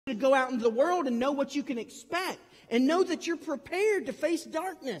to go out into the world and know what you can expect and know that you're prepared to face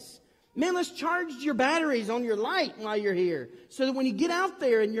darkness. Man, let's charge your batteries on your light while you're here so that when you get out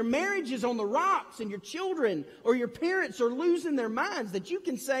there and your marriage is on the rocks and your children or your parents are losing their minds, that you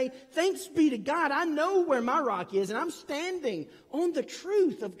can say, thanks be to God, I know where my rock is and I'm standing on the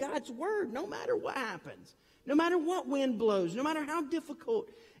truth of God's word no matter what happens, no matter what wind blows, no matter how difficult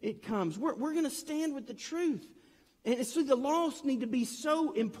it comes. We're going to stand with the truth. And so the lost need to be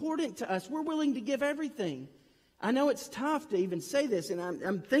so important to us. We're willing to give everything. I know it's tough to even say this, and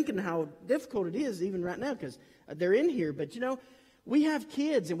I'm thinking how difficult it is even right now because they're in here. But, we have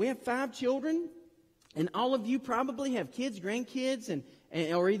kids, and we have 5 children, and all of you probably have kids, grandkids, and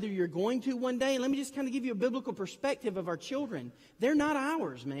or either you're going to one day. And let me just kind of give you a biblical perspective of our children. They're not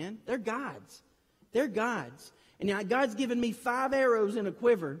ours, man. They're God's. They're God's. And now God's given me 5 arrows in a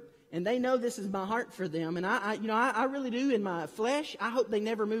quiver. And they know this is my heart for them. And I really do in my flesh. I hope they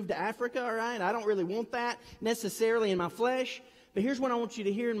never move to Africa, all right? I don't really want that necessarily in my flesh. But here's what I want you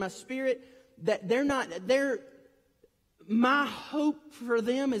to hear in my spirit. That my hope for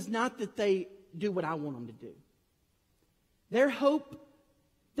them is not that they do what I want them to do. Their hope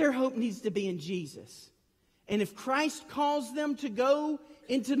needs to be in Jesus. And if Christ calls them to go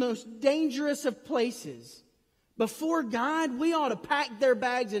into the most dangerous of places, before God, we ought to pack their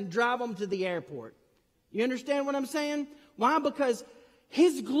bags and drive them to the airport. You understand what I'm saying? Why? Because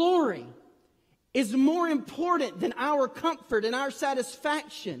His glory is more important than our comfort and our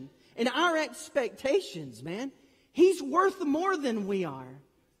satisfaction and our expectations, man. He's worth more than we are.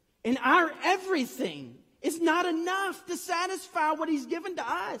 And our everything is not enough to satisfy what He's given to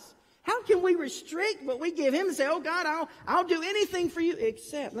us. How can we restrict what we give Him and say, oh God, I'll do anything for you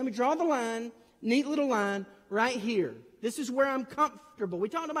except, let me draw the line, neat little line, right here. This is where I'm comfortable. We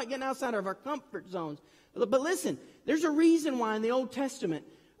talked about getting outside of our comfort zones. But listen, there's a reason why in the Old Testament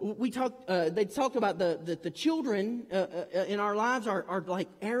they talk about the children in our lives are like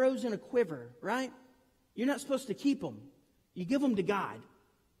arrows in a quiver, right? You're not supposed to keep them. You give them to God.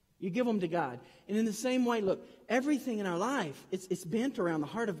 You give them to God. And in the same way, look, everything in our life, it's bent around the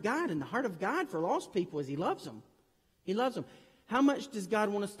heart of God. And the heart of God for lost people is He loves them. He loves them. How much does God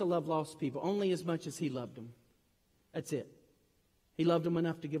want us to love lost people? Only as much as He loved them. That's it. He loved them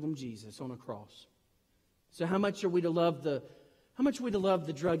enough to give them Jesus on a cross. So how much are we to love the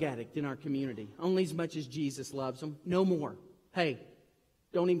drug addict in our community? Only as much as Jesus loves them. No more. Hey,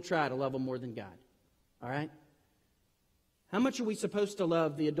 don't even try to love them more than God. All right? How much are we supposed to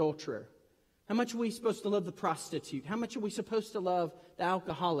love the adulterer? How much are we supposed to love the prostitute? How much are we supposed to love the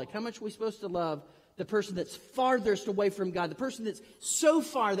alcoholic? How much are we supposed to love the person that's farthest away from God, the person that's so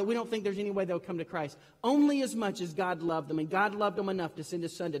far that we don't think there's any way they'll come to Christ? Only as much as God loved them, and God loved them enough to send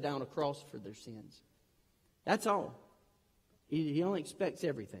His Son to die on a cross for their sins. That's all. He only expects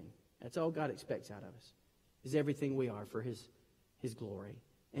everything. That's all God expects out of us, is everything we are for His glory.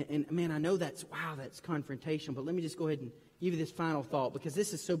 And man, I know that's confrontation, but let me just go ahead and give you this final thought, because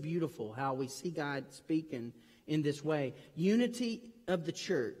this is so beautiful how we see God speak in this way. Unity of the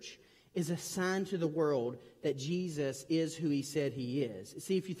church is a sign to the world that Jesus is who He said He is.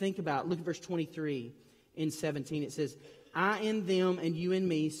 See, if you think about it, look at verse 23 in 17. It says, I in them and you in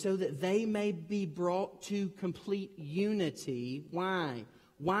me, so that they may be brought to complete unity. Why?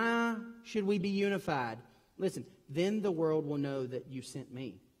 Why should we be unified? Listen, then the world will know that you sent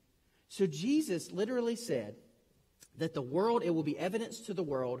me. So Jesus literally said that the world, it will be evidence to the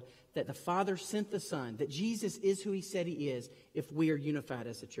world that the Father sent the Son, that Jesus is who He said He is, if we are unified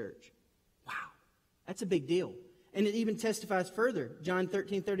as a church. Wow, that's a big deal. And it even testifies further. John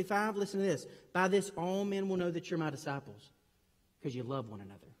 13:35, listen to this. By this all men will know that you're my disciples, because you love one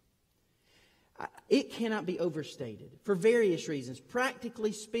another. It cannot be overstated for various reasons.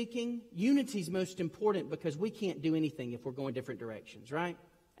 Practically speaking, unity is most important because we can't do anything if we're going different directions, right?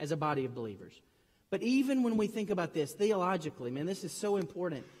 As a body of believers. But even when we think about this theologically, man, this is so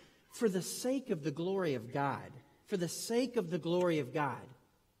important. For the sake of the glory of God, for the sake of the glory of God,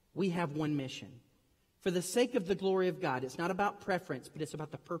 we have one mission. For the sake of the glory of God, it's not about preference, but it's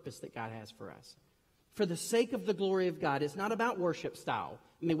about the purpose that God has for us. For the sake of the glory of God, it's not about worship style.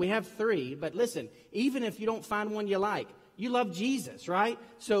 I mean, we have 3, but listen, even if you don't find one you like, you love Jesus, right?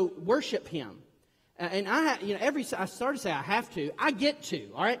 So worship Him. And I started to say I have to. I get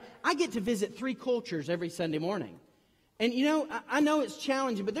to, all right? I get to visit 3 cultures every Sunday morning. And, I know it's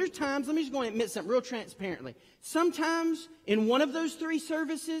challenging, but there's times, let me just go and admit something real transparently. Sometimes in one of those 3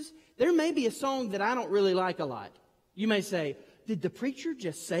 services, there may be a song that I don't really like a lot. You may say, did the preacher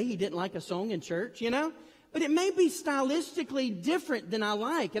just say he didn't like a song in church, But it may be stylistically different than I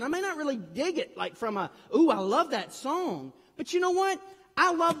like. And I may not really dig it like from I love that song. But you know what?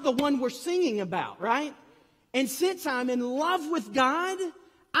 I love the one we're singing about, right? And since I'm in love with God,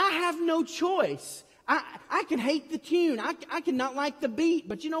 I have no choice. I can hate the tune. I can not like the beat.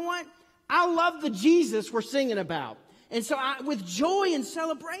 But you know what? I love the Jesus we're singing about. And so with joy and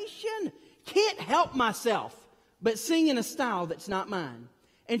celebration, can't help myself but sing in a style that's not mine.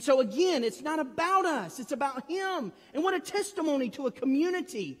 And so again, it's not about us. It's about Him. And what a testimony to a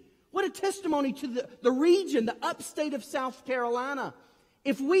community. What a testimony to the region, the upstate of South Carolina.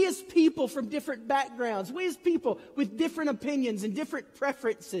 If we as people from different backgrounds, we as people with different opinions and different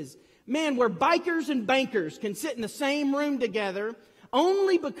preferences, man, where bikers and bankers can sit in the same room together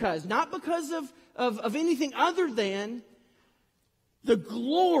only because, not because of anything other than the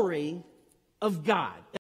glory of God.